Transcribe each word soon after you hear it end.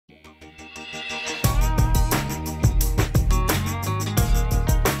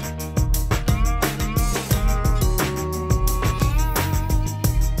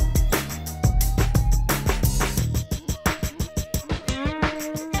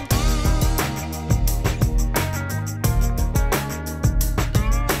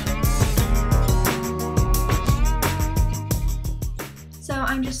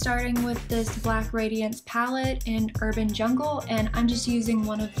starting with this Black Radiance palette in Urban Jungle, and I'm just using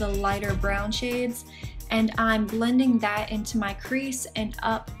one of the lighter brown shades, and I'm blending that into my crease and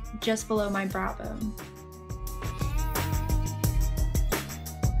up just below my brow bone.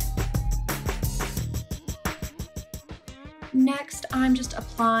 Next, I'm just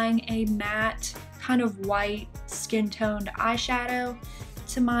applying a matte, kind of white, skin-toned eyeshadow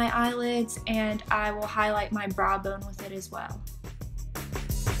to my eyelids, and I will highlight my brow bone with it as well.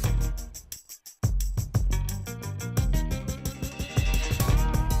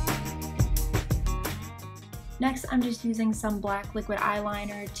 Next, I'm just using some black liquid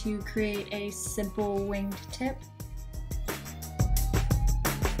eyeliner to create a simple winged tip.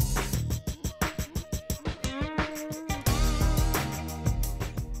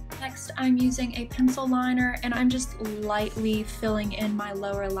 Next, I'm using a pencil liner, and I'm just lightly filling in my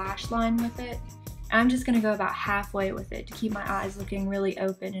lower lash line with it. I'm just going to go about halfway with it to keep my eyes looking really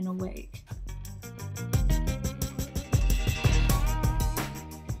open and awake.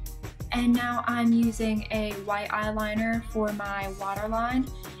 And now I'm using a white eyeliner for my waterline,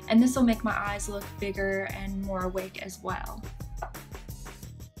 and this will make my eyes look bigger and more awake as well.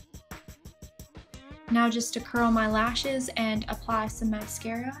 Now just to curl my lashes and apply some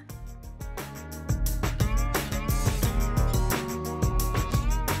mascara.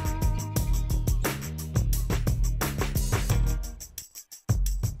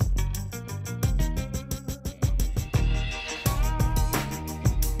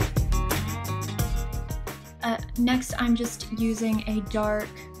 Next, I'm just using a dark,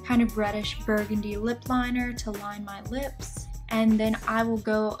 kind of reddish burgundy lip liner to line my lips, and then I will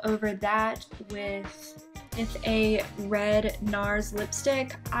go over that with a red NARS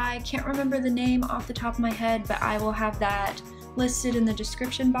lipstick. I can't remember the name off the top of my head, but I will have that listed in the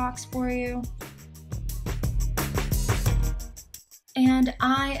description box for you. And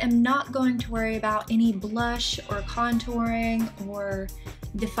I am not going to worry about any blush or contouring or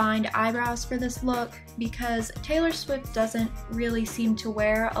defined eyebrows for this look because Taylor Swift doesn't really seem to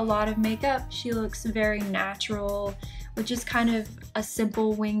wear a lot of makeup. She looks very natural with just kind of a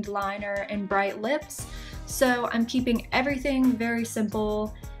simple winged liner and bright lips. So I'm keeping everything very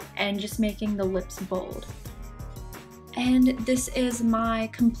simple and just making the lips bold. And this is my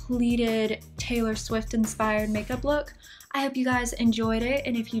completed Taylor Swift inspired makeup look. I hope you guys enjoyed it,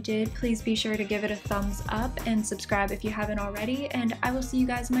 and if you did, please be sure to give it a thumbs up and subscribe if you haven't already, and I will see you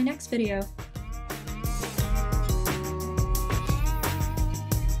guys in my next video.